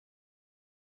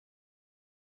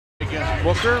against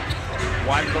Booker.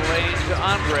 Wide the lane to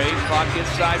Andre. Clock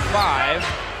inside 5.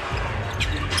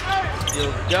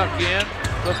 He'll duck in,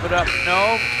 flip it up,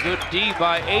 no. Good D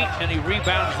by 8, and he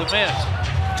rebounds the miss.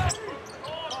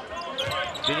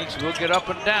 Phoenix will get up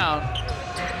and down.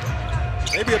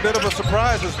 Maybe a bit of a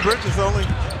surprise as Bridges only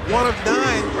 1 of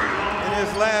 9 in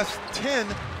his last 10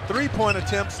 three-point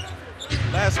attempts.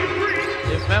 In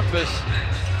Memphis,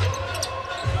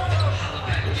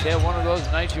 just had one of those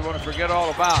nights you want to forget all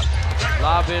about.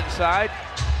 Lob inside,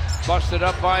 busted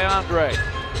up by Andre.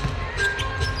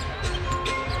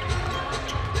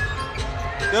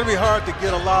 It's gonna be hard to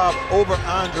get a lob over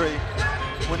Andre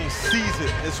when he sees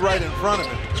it. It's right in front of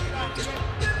him.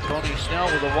 Tony Snell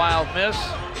with a wild miss.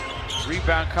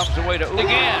 Rebound comes away to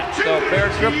again. So a pair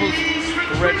of triples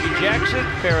for Reggie Jackson,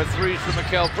 pair of threes for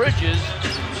Mikal Bridges.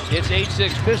 It's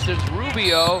 8-6 Pistons.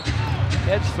 Rubio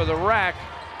heads for the rack.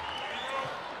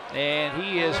 And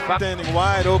he is standing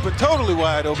wide open, totally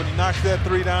wide open. He knocks that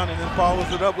 3 down and then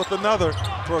follows it up with another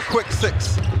for a quick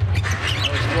 6. Nice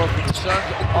score for the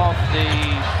Suns off the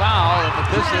foul, and the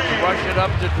Pistons rush it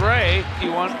up to Dre. He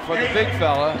won for the big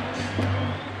fella.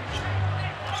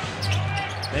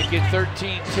 Make it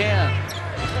 13-10.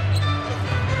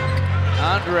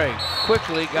 Andre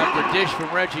quickly got the dish from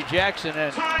Reggie Jackson,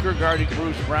 and you're guarding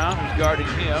Bruce Brown, who's guarding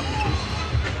him.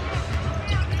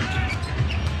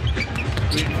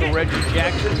 Green for Reggie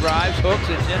Jackson, drives, hooks,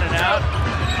 it's in and out.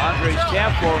 Andre's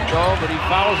tap won't go, but he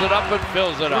follows it up and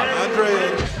fills it up.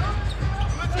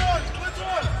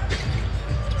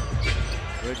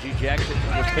 Reggie Jackson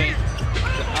in the paint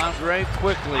to Andre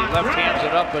quickly, left hands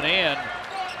it up and in.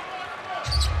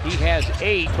 He has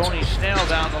 8. Tony Snell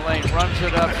down the lane, runs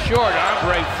it up short.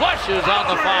 Andre flushes on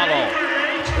the follow.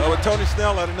 Well, with Tony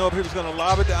Snell, I didn't know if he was going to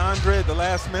lob it to Andre at the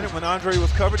last minute. When Andre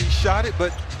was covered, he shot it,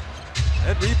 but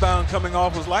that rebound coming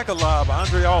off was like a lob.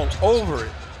 Andre all over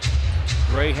it.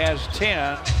 Ray has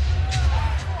 10.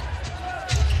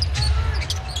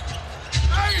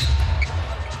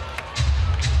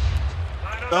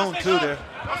 Stone too there.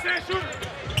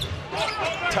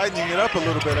 Tightening it up a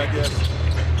little bit, I guess.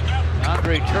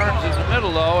 Andre turns in the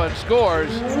middle though and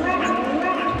scores.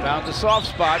 Found the soft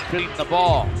spot, beating the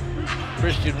ball.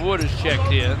 Christian Wood has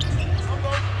checked in.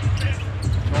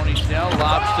 Tony Snell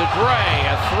lobs to Dre,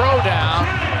 a throwdown.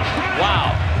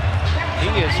 Wow,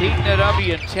 he is heating it up.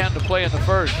 He intends to play in the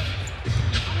first.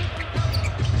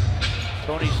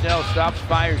 Tony Snell stops,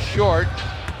 fires short.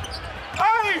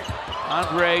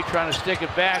 Andre trying to stick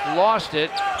it back, lost it.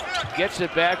 Gets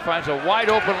it back, finds a wide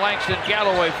open Langston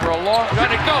Galloway for a long run.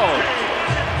 It goes.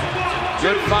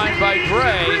 Good find by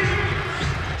Dre.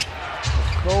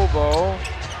 Kobo.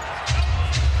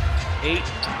 8,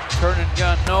 turn and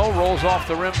gun, no. Rolls off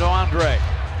the rim to Andre.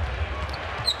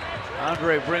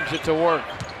 Andre brings it to work.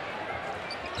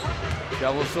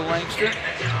 Shovels to Langston.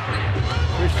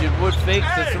 Christian Wood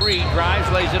fakes the 3, drives,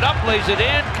 lays it up, lays it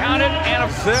in, count it, and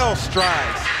a Zell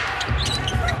strides.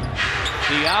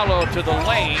 Diallo to the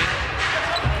lane.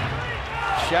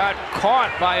 Shot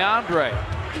caught by Andre.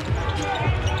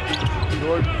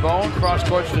 Jordan Bone cross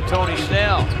courts to Tony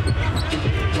Snell.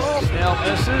 Snell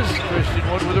misses.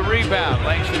 Christian Wood with a rebound.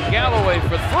 Langston Galloway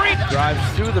for 3.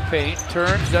 Drives through the paint,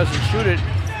 turns, doesn't shoot it.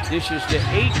 Dishes to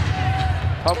 8.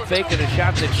 Pump fake and a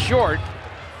shot that's short.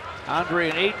 Andre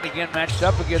and Ayton again matched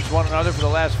up against one another for the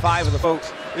last 5 of the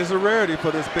folks. It's a rarity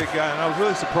for this big guy, and I was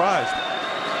really surprised.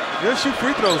 He doesn't shoot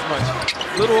free throws much.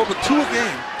 A little over 2 a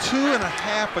game,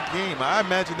 2.5 a game. I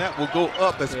imagine that will go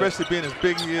up, especially being as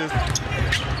big as he is.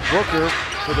 Booker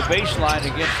for the baseline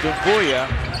against Dumbuya.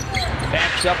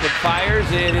 Backs up and fires.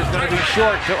 It is going to be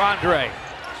short to Andre.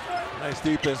 Nice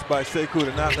defense by Sekou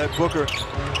to not let Booker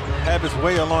have his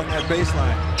way along that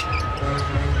baseline.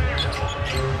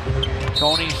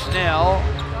 Tony Snell.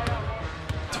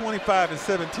 25 and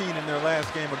 17 in their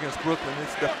last game against Brooklyn.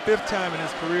 It's the 5th time in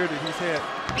his career that he's had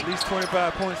at least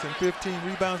 25 points and 15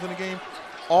 rebounds in a game,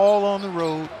 all on the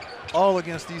road, all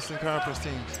against Eastern Conference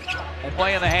teams. And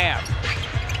play in the half.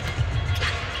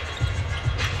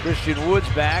 Christian Wood's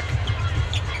back.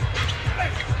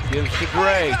 Gives to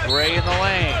Gray. Gray in the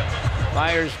lane.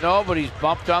 Fires no, but he's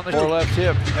bumped on the left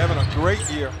hip. Having a great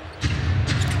year.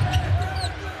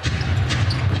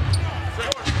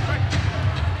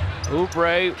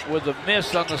 Oubre with a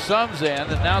miss on the Suns'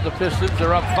 end, and now the Pistons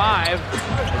are up 5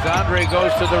 as Andre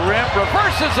goes to the rim,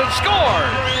 reverses and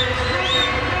scores!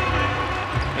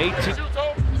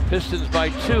 18 Pistons by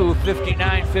 2,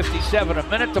 59-57, a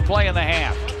minute to play in the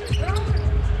half.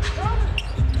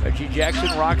 Reggie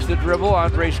Jackson rocks the dribble,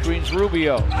 Andre screens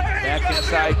Rubio. Back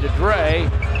inside to Dre,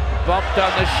 bumped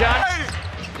on the shot.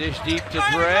 Dish deep to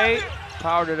Dre,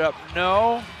 powered it up,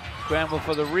 no. Scramble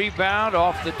for the rebound,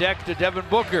 off the deck to Devin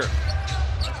Booker.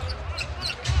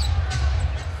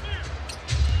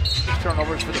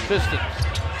 Turnovers for the Pistons.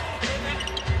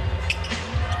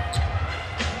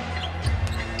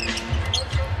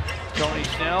 Tony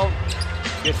Snell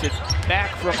gets it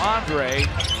back from Andre.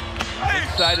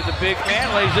 Inside of the big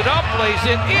man, lays it up, lays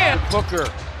it in. Booker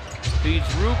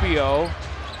feeds Rubio.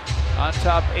 On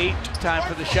top 8, time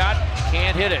for the shot.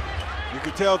 Can't hit it. You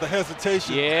could tell the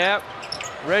hesitation. Yep.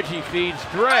 Reggie feeds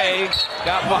Dre.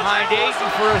 Got behind Ayton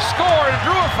for a score and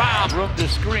drew a foul. Room to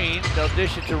screen. They'll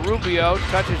dish it to Rubio.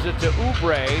 Touches it to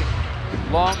Oubre.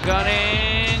 Long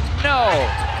gunning. No.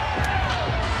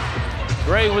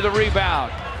 Dre with a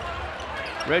rebound.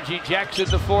 Reggie Jackson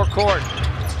the forecourt.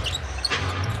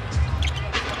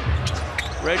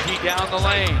 Reggie down the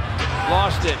lane.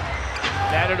 Lost it.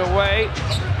 Batted away.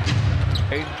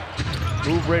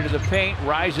 Oubre to the paint.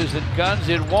 Rises and guns.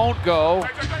 It won't go.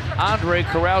 Andre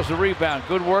corrals the rebound.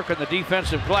 Good work on the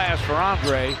defensive glass for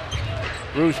Andre.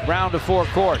 Bruce Brown to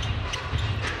forecourt.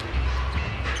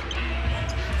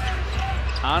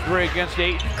 Andre against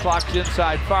Ayton. Clock's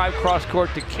inside 5. Cross court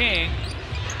to King.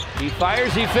 He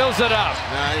fires. He fills it up.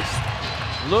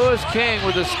 Nice. Lewis King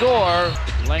with the score.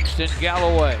 Langston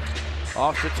Galloway.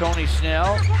 Off to Tony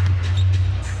Snell.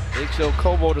 Takes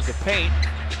Okobo to the paint.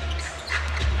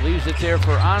 Leaves it there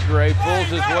for Andre. Pulls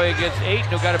his way against Ayton,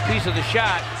 who got a piece of the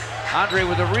shot. Andre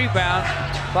with a rebound.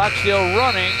 Clock still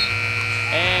running.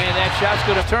 And that shot's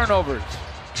going to turnovers.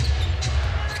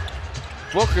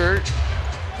 Booker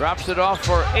drops it off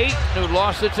for Ayton, who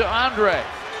lost it to Andre.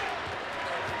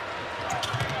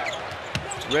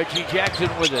 Reggie Jackson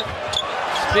with it.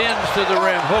 Spins to the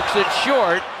rim, hooks it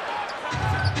short.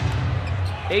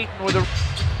 Ayton with a...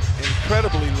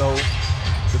 Incredibly low.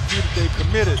 The few that they've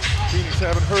committed, Phoenix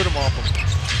haven't heard him off them.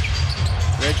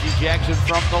 Reggie Jackson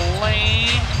from the lane.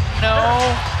 No.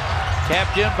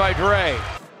 Tapped in by Dre.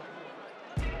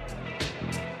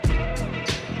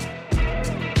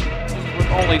 With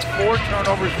only 4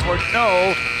 turnovers for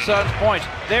no Suns points.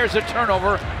 There's a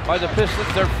turnover by the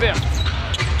Pistons, their 5th.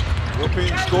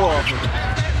 European score off of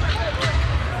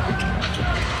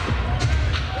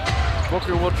it.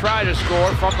 Booker will try to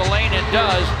score from the lane and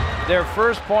does. Their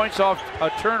first points off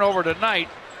a turnover tonight.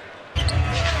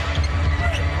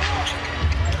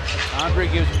 Andre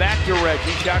gives back to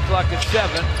Reggie. Shot clock at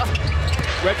 7.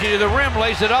 Reggie to the rim,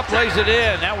 lays it up, lays it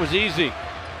in. That was easy.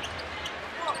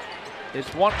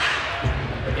 It's one.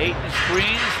 Ayton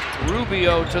screens.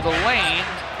 Rubio to the lane.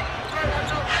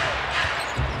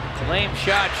 Lame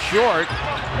shot short.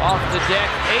 Off the deck,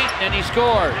 Ayton, and he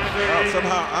scores. Well,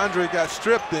 somehow Andre got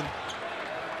stripped and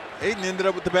Ayton ended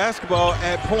up with the basketball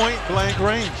at point blank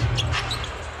range.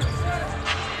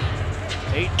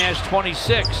 Ayton has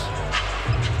 26.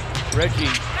 Reggie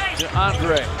to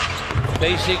Andre.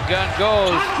 Basic gun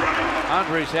goes.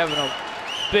 Andre's having a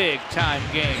big time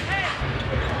game.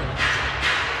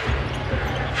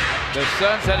 The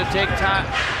Suns had to take time.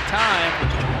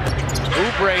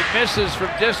 Oubre misses from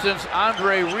distance.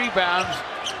 Andre rebounds.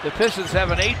 The Pistons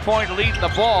have an 8-point lead in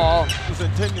the ball. He was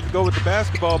intending to go with the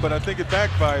basketball, but I think it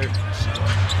backfired.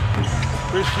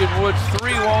 Christian Wood's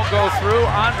 3 won't go through.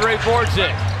 Andre boards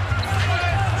it.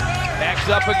 Backs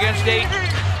up against Ayton.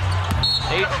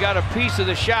 Ayton got a piece of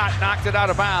the shot, knocked it out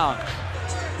of bounds.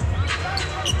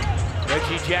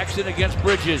 Reggie Jackson against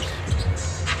Bridges.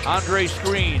 Andre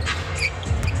screens.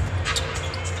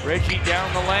 Reggie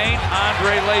down the lane.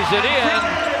 Andre lays it in.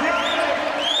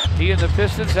 He and the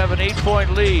Pistons have an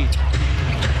 8-point lead.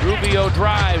 Rubio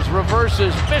drives,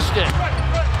 reverses, missed it.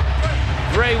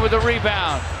 Dre with a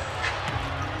rebound.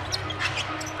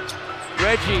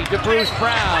 Reggie to Bruce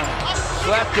Brown.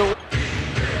 Slapped away.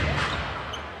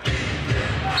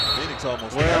 Phoenix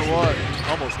almost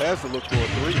has to look for a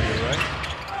 3 here, right?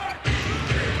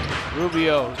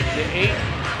 Rubio to Ayton.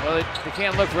 Well, they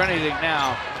can't look for anything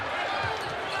now.